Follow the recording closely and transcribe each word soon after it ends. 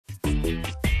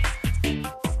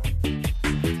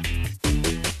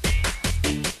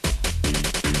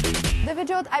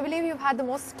Divijot, I believe you've had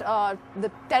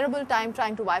the terrible time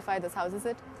trying to Wi-Fi this house, is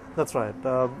it? That's right.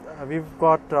 We've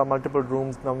got multiple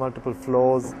rooms, multiple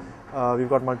floors. We've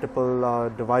got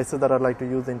multiple devices that I'd like to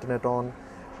use the internet on.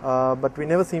 But we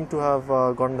never seem to have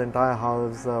gotten the entire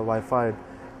house Wi-Fi'd.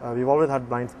 We've always had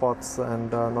blind spots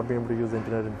and not been able to use the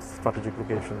internet in strategic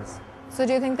locations. So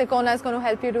do you think Tikona is going to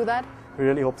help you do that? We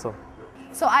really hope so.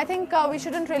 So I think we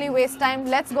shouldn't really waste time.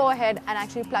 Let's go ahead and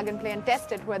actually plug and play and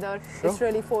test it, whether it's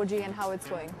really 4G and how it's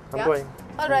going. I'm going.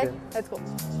 All right, let's go.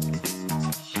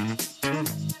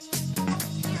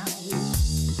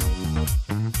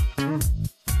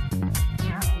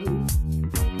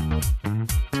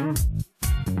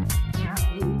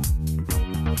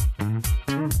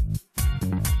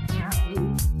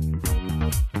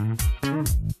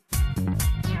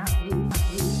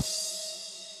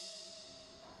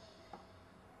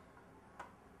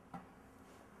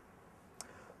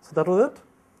 So that was it?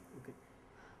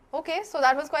 Okay, so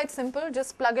that was quite simple.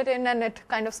 Just plug it in and it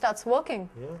kind of starts working.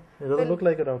 Yeah, it doesn't look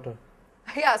like a router.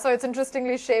 Yeah, so it's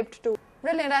interestingly shaped too.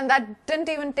 Brilliant, and that didn't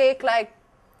even take like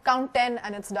count 10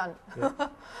 and it's done. Yeah.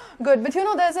 Good, but you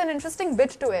know, there's an interesting bit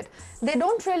to it. They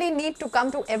don't really need to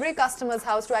come to every customer's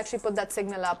house to actually put that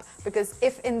signal up, because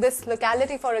if in this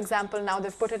locality, for example, now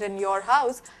they've put it in your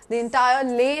house, the entire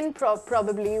lane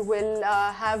probably will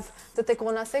have the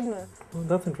Tikona signal. Oh,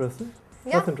 that's interesting.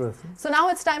 Yeah. That's interesting. So now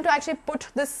it's time to actually put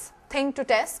this thing to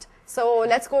test. So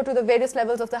let's go to the various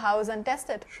levels of the house and test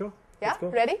it. Sure. Yeah,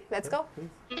 ready? Let's go.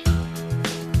 Please.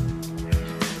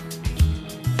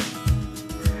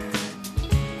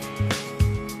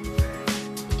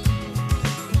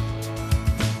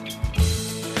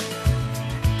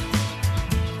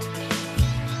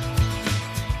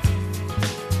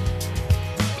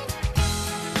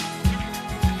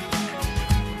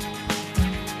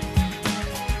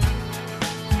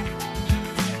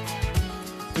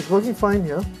 It's working fine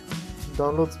here.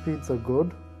 Download speeds are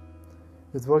good.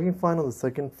 It's working fine on the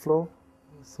second floor.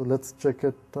 So let's check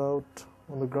it out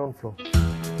on the ground floor.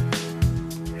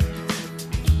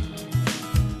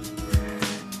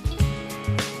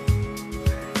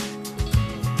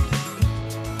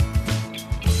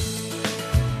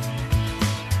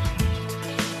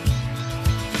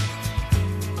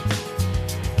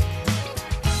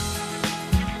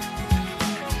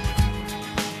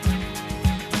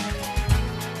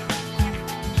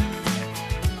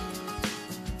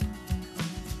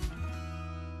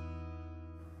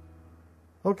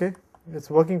 Okay, it's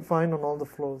working fine on all the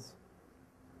floors.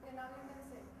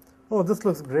 Oh, this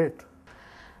looks great.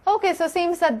 Okay, so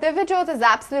seems that Divijot is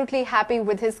absolutely happy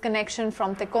with his connection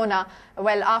from Tikona.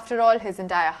 Well, after all, his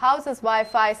entire house is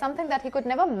Wi-Fi, something that he could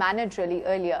never manage really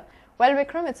earlier. Well,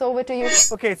 Vikram, it's over to you.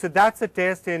 Okay, so that's a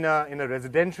test in a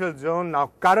residential zone.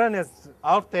 Now, Karan is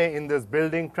out there in this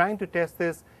building trying to test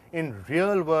this in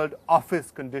real-world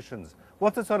office conditions.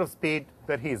 What's the sort of speed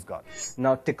that he's got?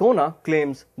 Now, Tikona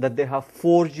claims that they have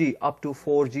 4G, up to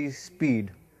 4G speed.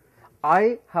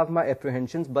 I have my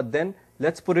apprehensions, but then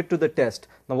let's put it to the test.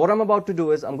 Now, what I'm about to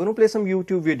do is I'm going to play some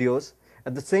YouTube videos,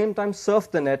 at the same time surf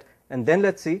the net, and then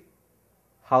let's see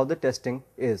how the testing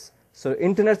is. So,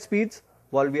 internet speeds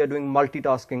while we are doing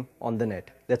multitasking on the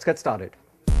net. Let's get started.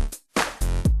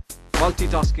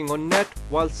 Multitasking on net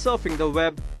while surfing the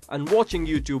web and watching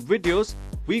YouTube videos,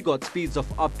 we got speeds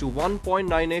of up to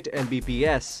 1.98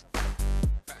 Mbps,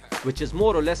 which is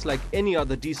more or less like any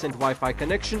other decent Wi-Fi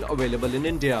connection available in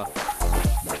India.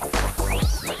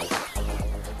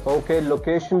 Okay,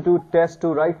 location to test to.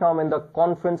 Right now I'm in the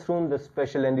conference room, the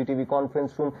special NDTV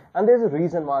conference room, and there's a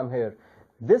reason why I'm here.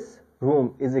 This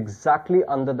room is exactly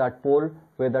under that pole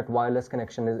where that wireless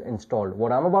connection is installed.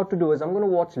 What I'm about to do is I'm going to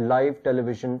watch live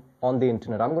television on the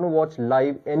internet. I'm going to watch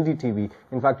live NDTV.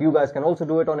 In fact, you guys can also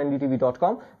do it on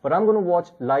ndtv.com, but I'm going to watch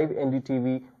live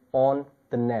NDTV on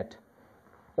the net.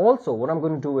 Also, what I'm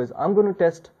going to do is I'm going to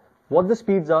test what the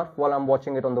speeds are while I'm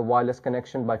watching it on the wireless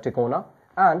connection by Tikona,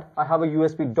 and I have a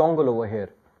USB dongle over here.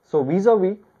 So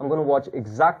vis-a-vis, I'm going to watch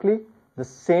exactly the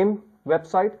same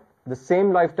website, the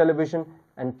same live television,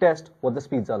 and test what the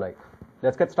speeds are like.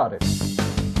 Let's get started.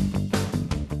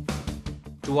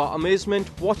 To our amazement,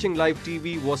 watching live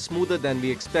TV was smoother than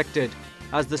we expected,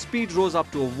 as the speed rose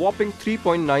up to a whopping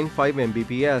 3.95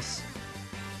 Mbps.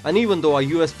 And even though our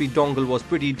USB dongle was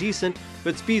pretty decent,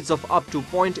 with speeds of up to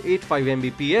 0.85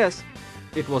 Mbps,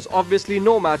 it was obviously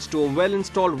no match to a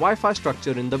well-installed Wi-Fi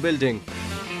structure in the building.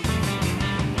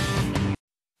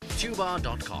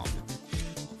 Tuba.com,